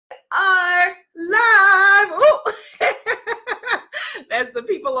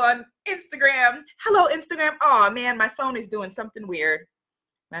people on Instagram. Hello, Instagram. Oh, man, my phone is doing something weird.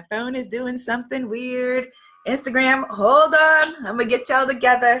 Instagram, hold on. I'm going to get y'all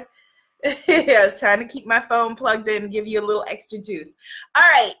together. I was trying to keep my phone plugged in and give you a little extra juice. All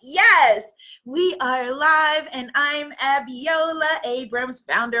right. Yes, we are live, and I'm Abiola Abrams,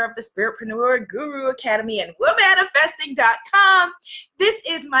 founder of the Spiritpreneur Guru Academy and womanifesting.com. This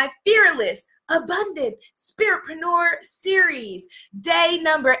is my fearless, abundant Spiritpreneur series, day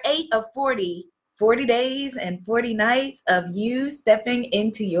number 8 of 40. 40 days and 40 nights of you stepping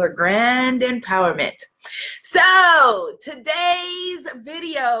into your grand empowerment. So today's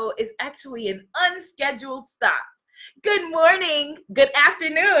video is actually an unscheduled stop. Good morning, good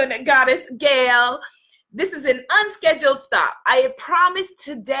afternoon, Goddess Gail. This is an unscheduled stop. I had promised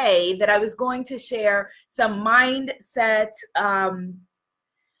today that I was going to share some mindset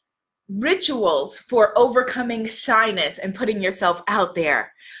rituals for overcoming shyness and putting yourself out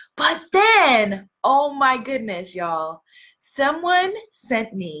there. But then, oh my goodness, y'all, someone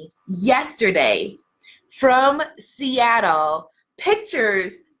sent me yesterday from Seattle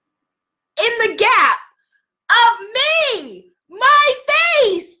pictures in the Gap of me, my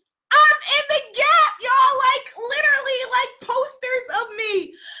face. I'm in the Gap, y'all, like literally like posters of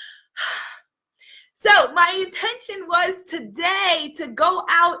me. So my intention was today to go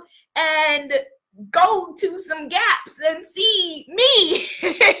out and go to some Gaps and see me.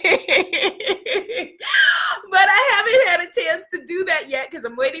 But I haven't had a chance to do that yet because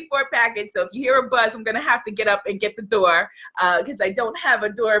I'm waiting for a package. So if you hear a buzz, I'm going to have to get up and get the door because I don't have a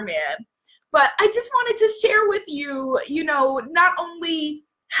doorman. But I just wanted to share with you, not only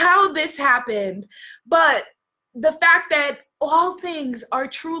how this happened, but the fact that all things are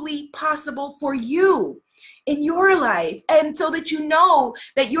truly possible for you in your life. And so that you know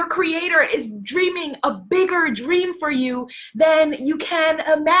that your creator is dreaming a bigger dream for you than you can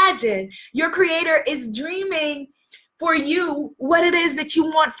imagine. Your creator is dreaming for you what it is that you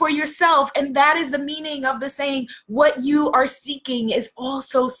want for yourself. And that is the meaning of the saying, what you are seeking is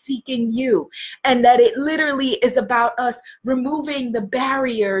also seeking you. And that it literally is about us removing the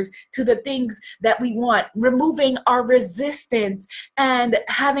barriers to the things that we want, removing our resistance and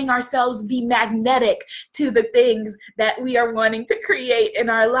having ourselves be magnetic to the things that we are wanting to create in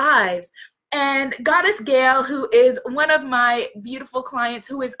our lives. And Goddess Gail, who is one of my beautiful clients,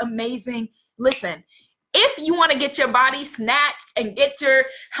 who is amazing, listen, if you want to get your body snatched and get your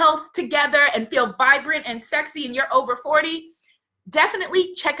health together and feel vibrant and sexy and you're over 40,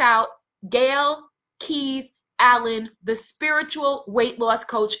 definitely check out Gail Keys Allen, the spiritual weight loss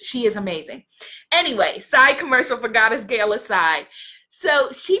coach. She is amazing. Anyway, side commercial for Goddess Gail aside. So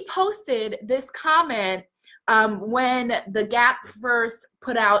she posted this comment when the Gap first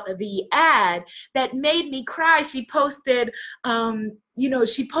put out the ad that made me cry. She posted, thank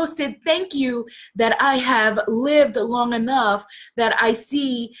you that I have lived long enough that I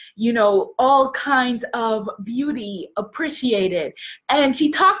see, all kinds of beauty appreciated. And she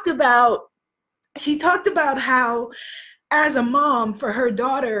talked about how, as a mom for her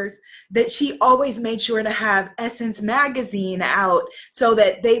daughters, that she always made sure to have Essence magazine out so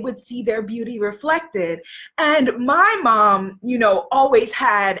that they would see their beauty reflected. And my mom, always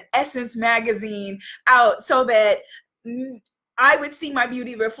had Essence magazine out so that I would see my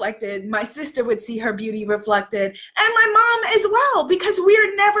beauty reflected, my sister would see her beauty reflected, and my mom as well, because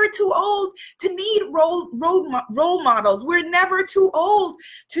we're never too old to need role models. We're never too old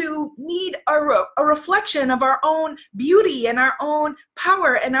to need a reflection of our own beauty and our own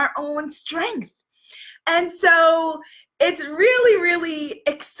power and our own strength. And so it's really, really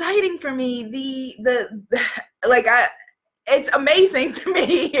exciting for me. It's amazing to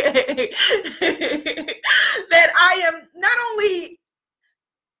me that I am not only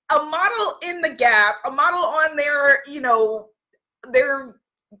a model in the Gap, a model on their, their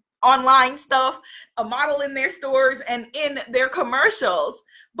online stuff, a model in their stores and in their commercials,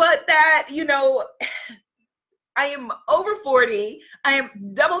 but that, I am over 40. I am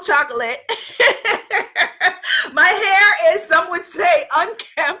double chocolate. My hair is, some would say,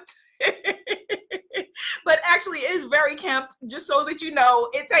 unkempt. But actually it is very kempt, just so that you know.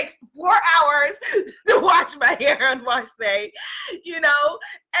 It takes 4 hours to wash my hair on wash day, and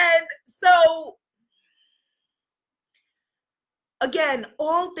so again,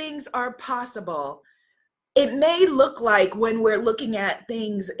 all things are possible. It may look like, when we're looking at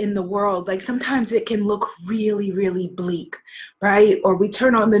things in the world, like sometimes it can look really, really bleak, right? Or we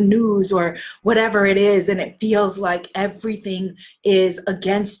turn on the news or whatever it is, and it feels like everything is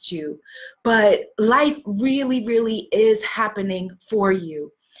against you. But life really, really is happening for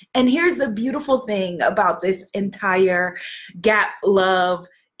you. And here's the beautiful thing about this entire Gap Love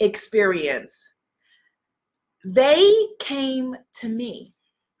experience. They came to me.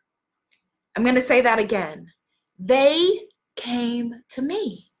 I'm going to say that again. They came to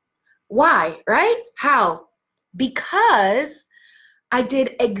me. Why, right? How? Because I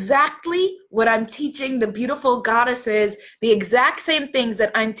did exactly what I'm teaching the beautiful goddesses, the exact same things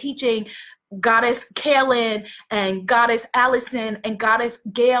that I'm teaching Goddess Kaylin and Goddess Allison and Goddess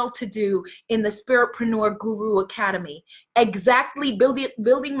Gail to do in the Spiritpreneur Guru Academy. Exactly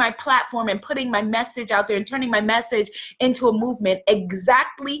building my platform and putting my message out there and turning my message into a movement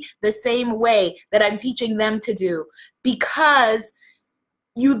exactly the same way that I'm teaching them to do. Because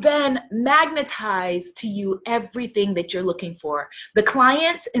you then magnetize to you everything that you're looking for. The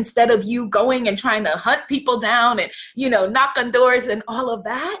clients, instead of you going and trying to hunt people down and, knock on doors and all of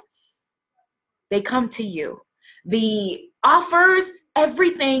that, they come to you. The offers,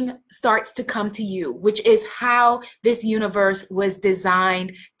 everything starts to come to you, which is how this universe was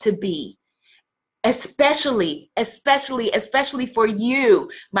designed to be. Especially for you,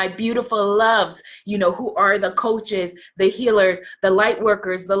 my beautiful loves, who are the coaches, the healers, the light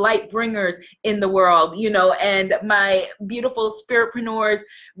workers, the light bringers in the world, and my beautiful spiritpreneurs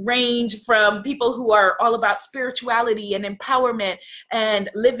range from people who are all about spirituality and empowerment and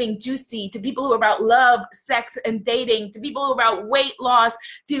living juicy, to people who are about love, sex, and dating, to people who are about weight loss,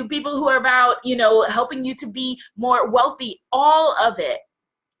 to people who are about, helping you to be more wealthy, all of it.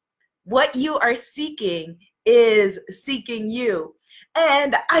 What you are seeking is seeking you.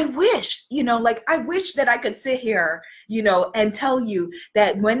 And I wish, I wish that I could sit here, and tell you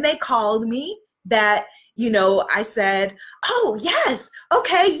that when they called me that, I said, oh, yes,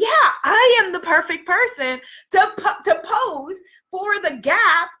 okay, yeah, I am the perfect person to pose for the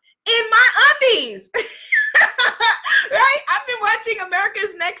Gap in my undies. Right? I've been watching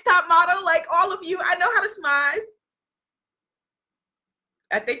America's Next Top Model, like all of you. I know how to smize.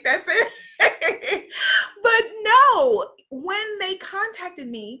 I think that's it. But no, when they contacted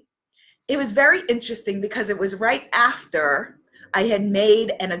me, it was very interesting because it was right after I had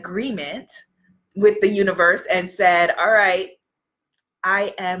made an agreement with the universe and said, all right,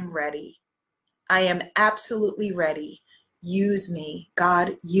 I am ready. I am absolutely ready. Use me,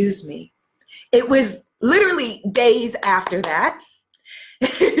 God, use me. It was literally days after that.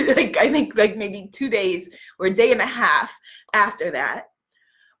 I think maybe 2 days or a day and a half after that.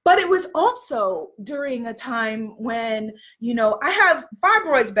 But it was also during a time when, I have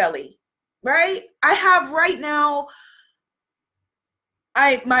fibroids belly, right? I have right now,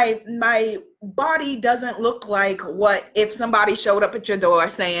 my body doesn't look like what if somebody showed up at your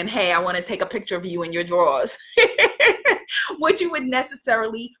door saying, hey, I want to take a picture of you in your drawers. What you would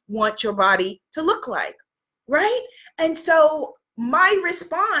necessarily want your body to look like, right? And so my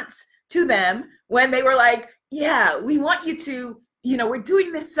response to them when they were like, yeah, we want you to, we're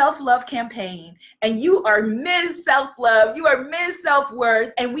doing this self-love campaign and you are Ms. Self-Love, you are Ms.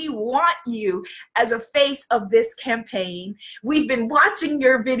 Self-Worth, and we want you as a face of this campaign. We've been watching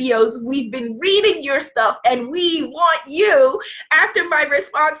your videos, we've been reading your stuff, and we want you. After my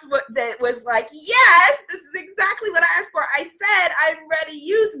response that was like, yes, this is exactly what I asked for. I said, I'm ready,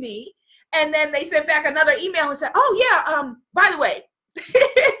 use me. And then they sent back another email and said, oh yeah, by the way,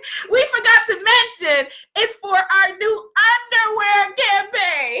 we forgot to mention it's for our new underwear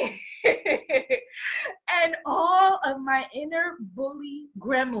campaign. And all of my inner bully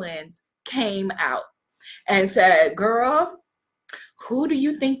gremlins came out and said, girl, who do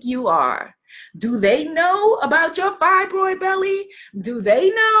you think you are? Do they know about your fibroid belly? Do they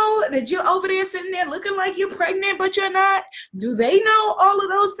know that you're over there sitting there looking like you're pregnant, but you're not? Do they know all of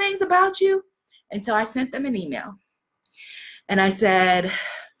those things about you? And so I sent them an email. And I said,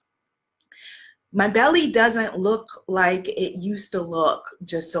 my belly doesn't look like it used to look,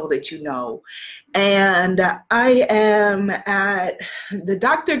 just so that you know. And the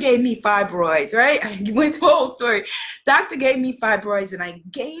doctor gave me fibroids, right? I went to a whole story. Doctor gave me fibroids and I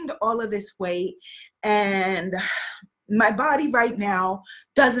gained all of this weight. And my body right now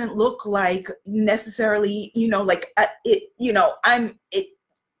doesn't look like necessarily,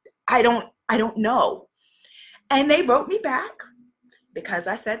 I don't know. And they wrote me back because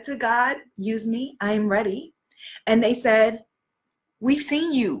I said to God, use me, I am ready. And they said, we've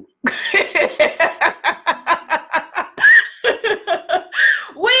seen you.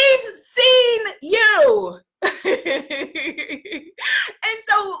 We've seen you. And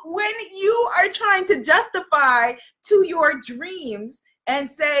so when you are trying to justify to your dreams and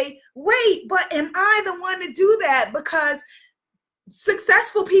say, wait, but am I the one to do that? Because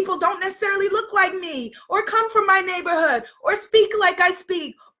successful people don't necessarily look like me, or come from my neighborhood, or speak like I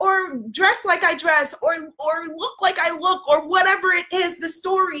speak, or dress like I dress, or look like I look, or whatever it is, the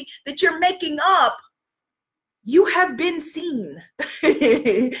story that you're making up. You have been seen.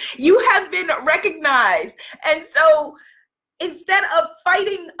 You have been recognized. And so instead of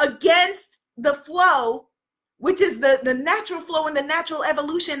fighting against the flow, which is the natural flow and the natural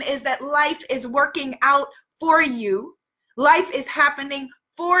evolution, is that life is working out for you. Life is happening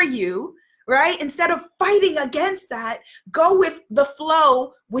for you, right? Instead of fighting against that, go with the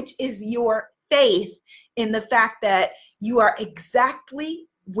flow, which is your faith in the fact that you are exactly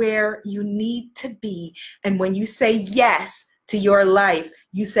where you need to be. And when you say yes to your life,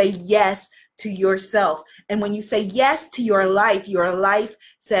 you say yes to yourself. And when you say yes to your life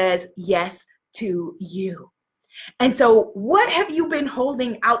says yes to you. And so what have you been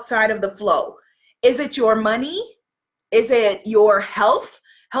holding outside of the flow? Is it your money? Is it your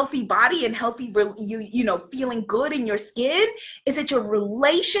healthy body and healthy, feeling good in your skin? Is it your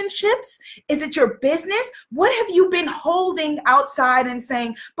relationships? Is it your business? What have you been holding outside and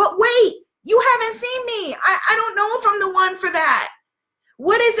saying, but wait, you haven't seen me. I don't know if I'm the one for that.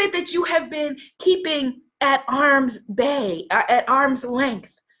 What is it that you have been keeping at arm's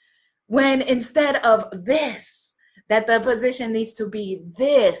length, when instead of this, that the position needs to be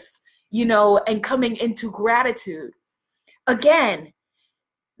this, and coming into gratitude? Again,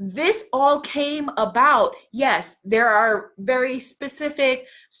 this all came about. Yes, there are very specific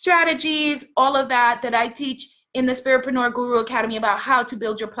strategies, all of that I teach in the Spiritpreneur Guru Academy about how to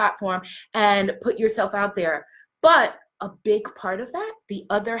build your platform and put yourself out there. But a big part of that, the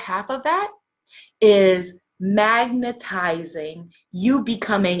other half of that, is magnetizing, you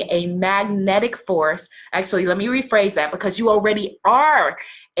becoming a magnetic force. Actually, let me rephrase that, because you already are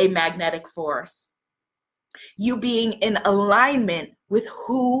a magnetic force. You being in alignment with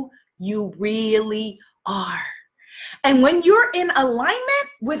who you really are. And when you're in alignment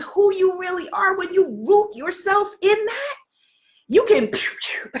with who you really are, when you root yourself in that, you can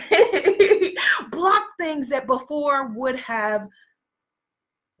block things that before would have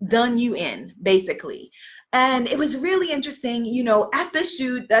done you in, basically. And it was really interesting, at the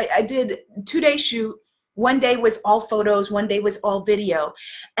shoot, I did a 2-day shoot. One day was all photos, one day was all video.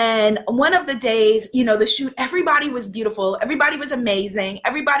 And one of the days, the shoot, everybody was beautiful. Everybody was amazing.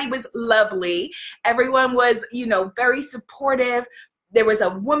 Everybody was lovely. Everyone was, very supportive. There was a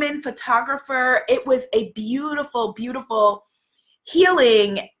woman photographer. It was a beautiful, beautiful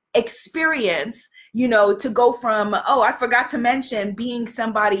healing experience, to go from, I forgot to mention, being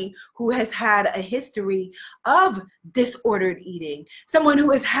somebody who has had a history of disordered eating, someone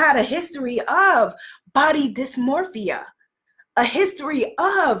who has had a history of body dysmorphia, a history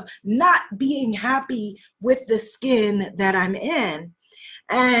of not being happy with the skin that I'm in.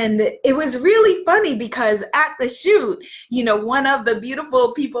 And it was really funny because at the shoot, one of the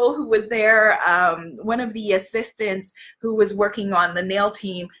beautiful people who was there, one of the assistants who was working on the nail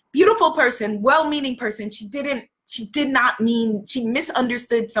team, beautiful person, well-meaning person, she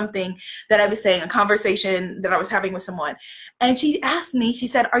misunderstood something that I was saying, a conversation that I was having with someone. And she asked me, she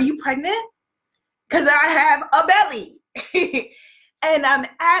said, "Are you pregnant?" Because I have a belly. And I'm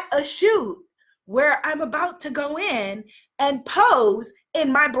at a shoot where I'm about to go in and pose in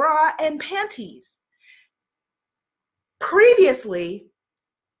my bra and panties. Previously,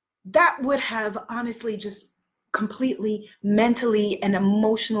 that would have honestly just completely mentally and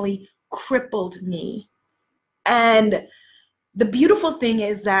emotionally crippled me. And the beautiful thing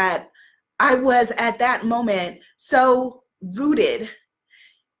is that I was at that moment so rooted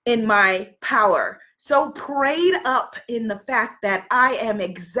in my power, so prayed up in the fact that I am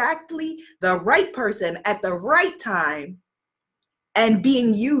exactly the right person at the right time and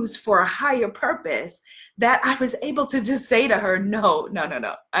being used for a higher purpose, that I was able to just say to her, no,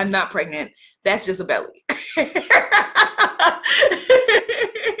 I'm not pregnant. That's just a belly.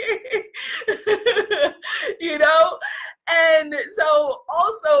 And so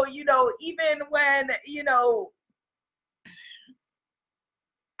also, even when,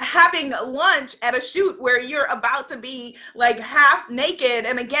 having lunch at a shoot where you're about to be like half naked.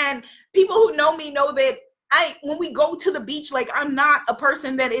 And again, people who know me know that when we go to the beach, like, I'm not a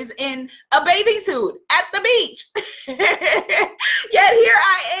person that is in a bathing suit at the beach. Yet here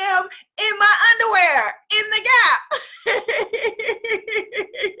I am in my underwear in the Gap.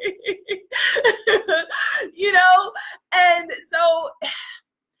 And so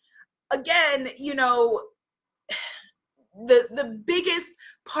again, the biggest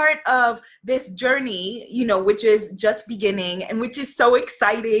part of this journey, you know, which is just beginning and which is so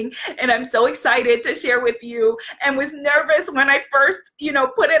exciting. And I'm so excited to share with you, and was nervous when I first, you know,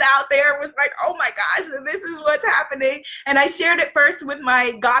 put it out there. It was like, oh my gosh, this is what's happening. And I shared it first with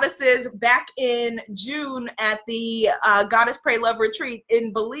my goddesses back in June at the Goddess Pray Love Retreat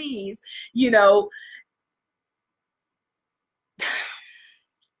in Belize, you know.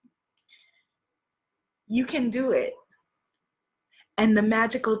 You can do it. And the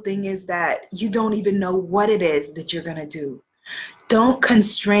magical thing is that you don't even know what it is that you're going to do. Don't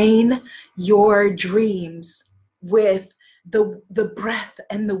constrain your dreams with the breadth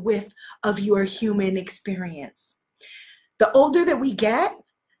and the width of your human experience. The older that we get,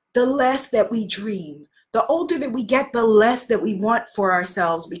 the less that we dream. The older that we get, the less that we want for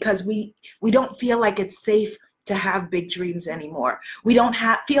ourselves, because we don't feel like it's safe to have big dreams anymore. We don't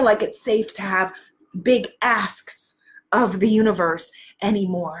feel like it's safe to have big asks of the universe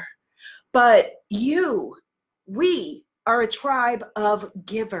anymore. But we are a tribe of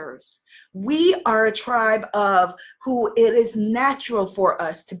givers. We are a tribe of who it is natural for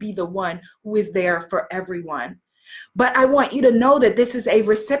us to be the one who is there for everyone. But I want you to know that this is a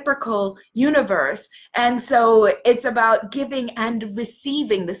reciprocal universe. And so it's about giving and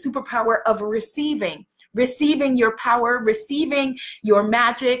receiving, the superpower of receiving your power, receiving your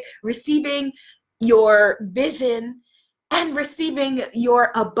magic, receiving your vision, and receiving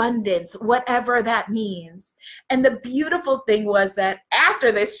your abundance, whatever that means. And the beautiful thing was that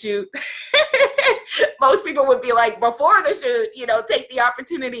after this shoot, most people would be like, before the shoot, you know, take the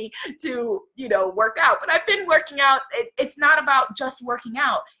opportunity to, you know, work out. But I've been working out. It's not about just working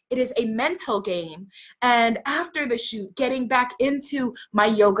out. It is a mental game. And after the shoot, getting back into my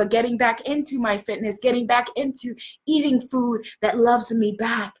yoga, getting back into my fitness, getting back into eating food that loves me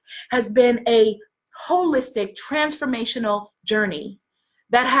back has been a holistic, transformational journey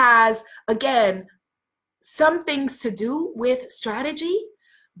that has, again, some things to do with strategy,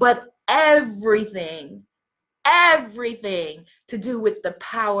 but everything to do with the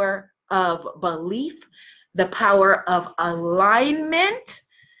power of belief, the power of alignment,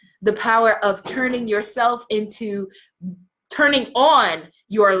 the power of turning on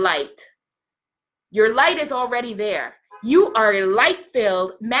your light. Your light is already there. You are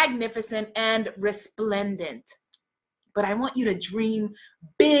light-filled, magnificent, and resplendent. But I want you to dream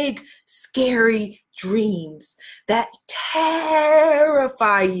big, scary dreams that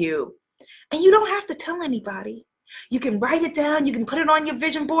terrify you. And you don't have to tell anybody. You can write it down. You can put it on your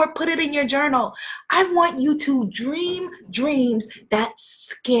vision board, put it in your journal. I want you to dream dreams that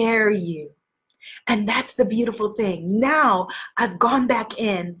scare you. And that's the beautiful thing. Now I've gone back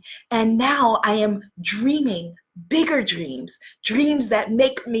in, and now I am dreaming bigger dreams, dreams that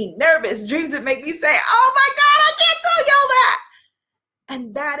make me nervous, dreams that make me say, oh my God, I can't tell y'all that.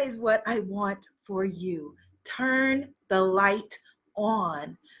 And that is what I want for you. Turn the light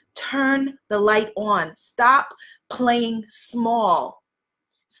on. Turn the light on. Stop playing small.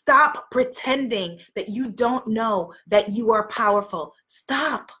 Stop pretending that you don't know that you are powerful.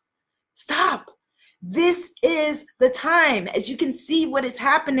 Stop. This is the time. As you can see what is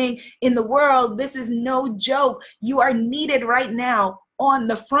happening in the world, this is no joke. You are needed right now on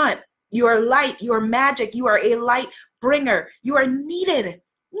the front. You are light, you are magic, you are a light bringer. You are needed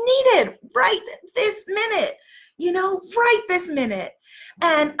right this minute, right this minute.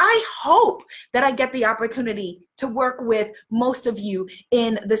 And I hope that I get the opportunity to work with most of you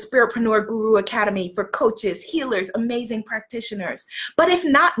in the Spiritpreneur Guru Academy for coaches, healers, amazing practitioners. But if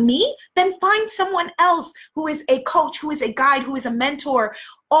not me, then find someone else who is a coach, who is a guide, who is a mentor.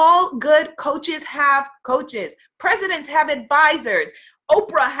 All good coaches have coaches. Presidents have advisors.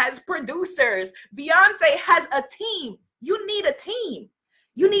 Oprah has producers. Beyonce has a team. You need a team.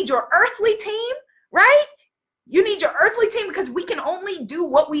 You need your earthly team, right? You need your earthly team, because we can only do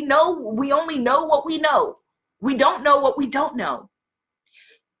what we know. We only know what we know. We don't know what we don't know.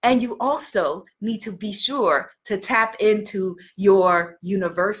 And you also need to be sure to tap into your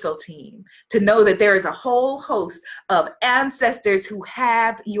universal team, to know that there is a whole host of ancestors who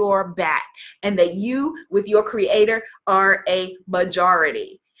have your back, and that you, with your creator, are a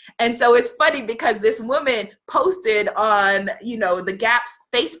majority. And so it's funny because this woman posted on, the Gap's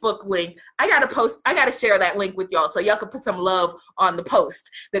Facebook link. I got to share that link with y'all so y'all can put some love on the post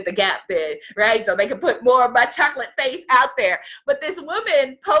that the Gap did, right? So they can put more of my chocolate face out there. But this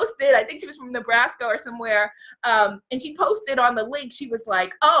woman posted, I think she was from Nebraska or somewhere, and she posted on the link, she was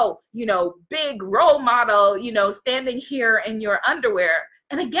like, oh, big role model, standing here in your underwear.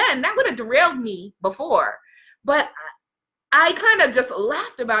 And again, that would have derailed me before. But I kind of just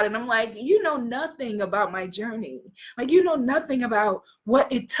laughed about it. I'm like, you know nothing about my journey. Like, you know nothing about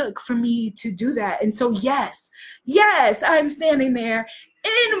what it took for me to do that. And so, yes, I'm standing there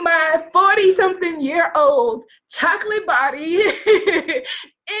in my 40-something-year-old chocolate body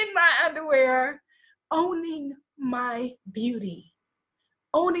in my underwear, owning my beauty,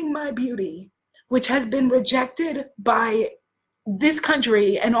 which has been rejected by this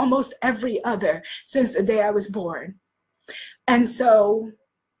country and almost every other since the day I was born. And so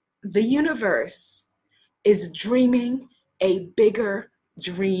the universe is dreaming a bigger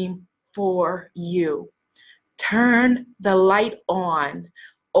dream for you. Turn the light on.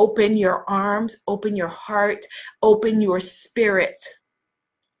 Open your arms, open your heart, open your spirit.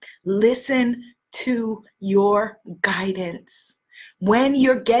 Listen to your guidance. When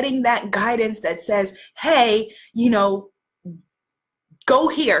you're getting that guidance that says, hey, go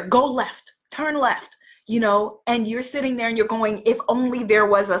here, go left, turn left, and you're sitting there and you're going, if only there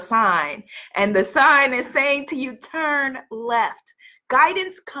was a sign, and the sign is saying to you, turn left.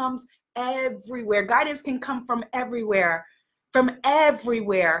 Guidance comes everywhere. Guidance can come from everywhere.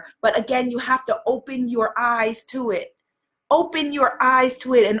 But again, you have to open your eyes to it. Open your eyes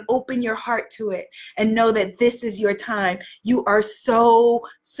to it and open your heart to it and know that this is your time. You are so,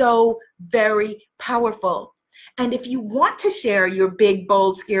 so very powerful. And if you want to share your big,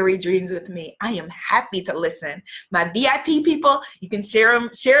 bold, scary dreams with me, I am happy to listen. My VIP people, you can share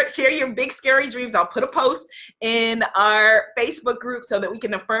your big, scary dreams. I'll put a post in our Facebook group so that we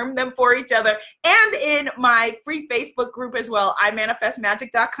can affirm them for each other, and in my free Facebook group as well,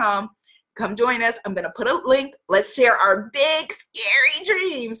 imanifestmagic.com. Come join us. I'm going to put a link. Let's share our big, scary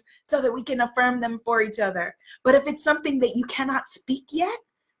dreams so that we can affirm them for each other. But if it's something that you cannot speak yet,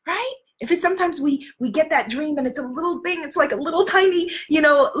 right? If it's sometimes we get that dream and it's a little thing, it's like a little tiny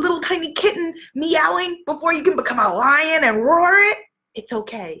kitten meowing before you can become a lion and roar it. It's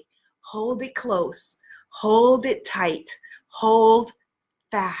okay. Hold it close. Hold it tight. Hold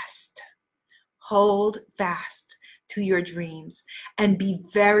fast. Hold fast to your dreams and be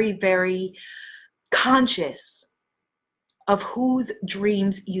very, very conscious of whose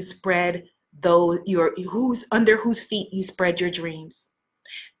dreams you spread, under whose feet you spread your dreams.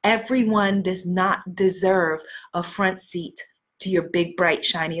 Everyone does not deserve a front seat to your big, bright,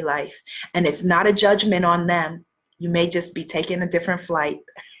 shiny life. And it's not a judgment on them. You may just be taking a different flight.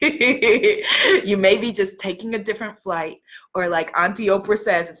 You may be just taking a different flight. Or like Auntie Oprah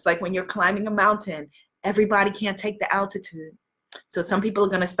says, it's like when you're climbing a mountain, everybody can't take the altitude. So some people are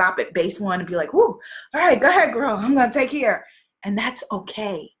going to stop at base 1 and be like, whoo, all right, go ahead, girl. I'm going to take here. And that's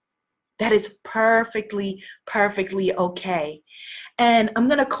okay. That is perfectly, perfectly okay. And I'm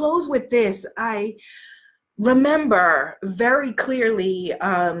going to close with this. I remember very clearly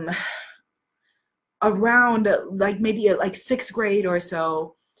around maybe 6th grade or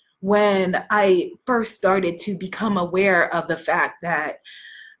so, when I first started to become aware of the fact that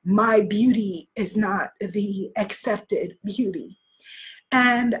my beauty is not the accepted beauty.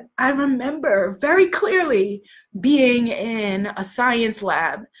 And I remember very clearly being in a science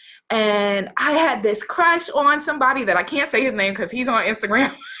lab, and I had this crush on somebody that I can't say his name because he's on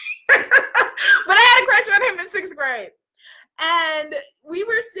Instagram. But I had a crush on him in 6th grade. And we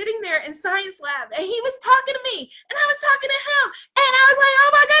were sitting there in science lab, and he was talking to me, and I was talking to him. And I was like,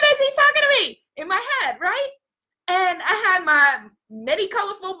 oh my goodness, he's talking to me in my head, right? And I had my many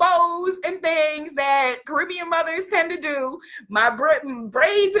colorful bows and things that Caribbean mothers tend to do, my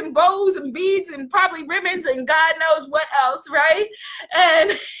braids and bows and beads and probably ribbons and God knows what else, right? And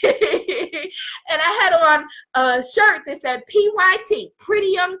and I had on a shirt that said PYT, Pretty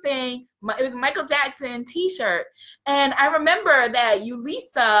Young Thing. It was a Michael Jackson t-shirt. And I remember that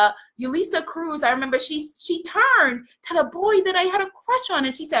Yulisa Cruz, I remember she turned to the boy that I had a crush on,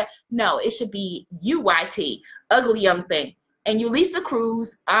 and she said, no, it should be UYT, Ugly Young Thing. And Yulisa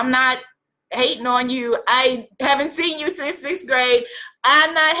Cruz, I'm not hating on you. I haven't seen you since 6th grade.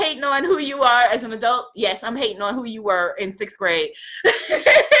 I'm not hating on who you are as an adult. Yes, I'm hating on who you were in 6th grade.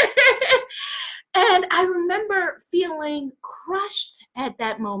 And I remember feeling crushed at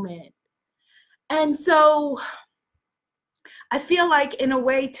that moment. And so I feel like in a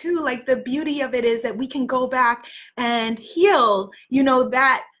way too, like the beauty of it is that we can go back and heal,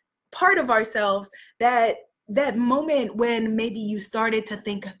 that part of ourselves, that moment when maybe you started to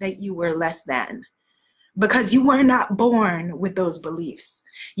think that you were less than, because you were not born with those beliefs.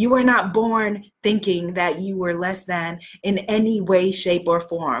 You were not born thinking that you were less than in any way, shape, or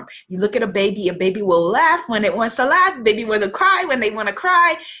form. You look at a baby will laugh when it wants to laugh, a baby will cry when they want to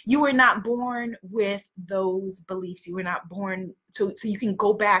cry. You were not born with those beliefs. You were not born so you can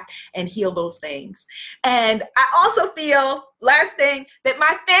go back and heal those things. And I also feel, last thing, that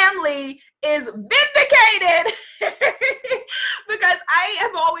my family is vindicated because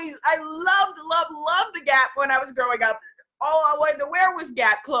I loved the Gap when I was growing up. All I wanted to wear was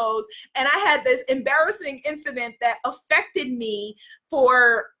Gap clothes. And I had this embarrassing incident that affected me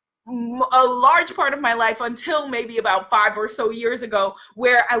for a large part of my life until maybe about 5 or so years ago,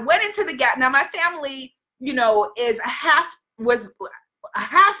 where I went into the Gap. Now my family, was a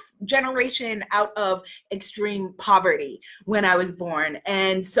half generation out of extreme poverty when I was born.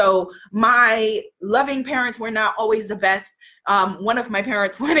 And so my loving parents were not always the best. One of my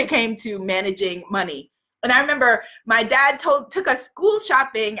parents when it came to managing money. And I remember my dad took us school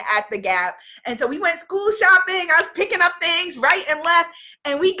shopping at the Gap. And so we went school shopping. I was picking up things right and left.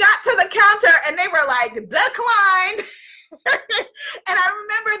 And we got to the counter and they were like, declined. And I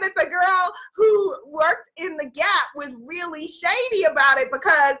remember that the girl who worked in the Gap was really shady about it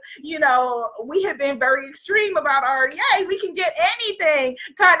because, we had been very extreme about our, yay, we can get anything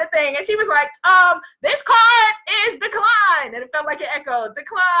kind of thing. And she was like, this card is declined. And it felt like it echoed,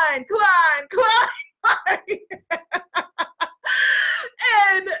 decline, decline.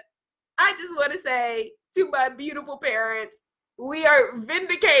 And I just want to say to my beautiful parents, we are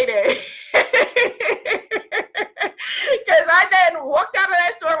vindicated. Because I then walked out of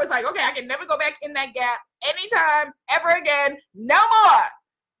that store and was like, okay, I can never go back in that Gap anytime ever again, no more.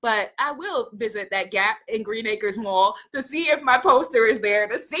 But I will visit that Gap in Green Acres Mall to see if my poster is there,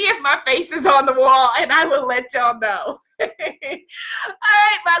 to see if my face is on the wall, and I will let y'all know. All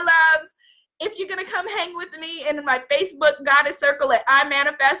right, my loves. If you're going to come hang with me in my Facebook Goddess Circle at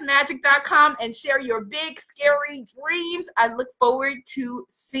imanifestmagic.com and share your big, scary dreams, I look forward to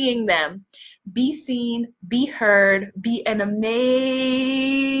seeing them. Be seen, be heard, be an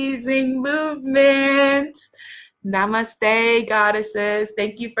amazing movement. Namaste, goddesses.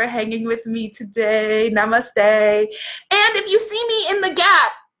 Thank you for hanging with me today. Namaste. And if you see me in the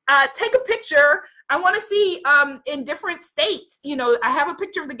Gap, take a picture. I want to see in different states. I have a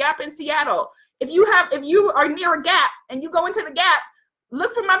picture of the Gap in Seattle. If you are near a Gap and you go into the Gap,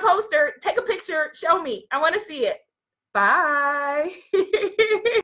 look for my poster, take a picture, show me. I want to see it. Bye.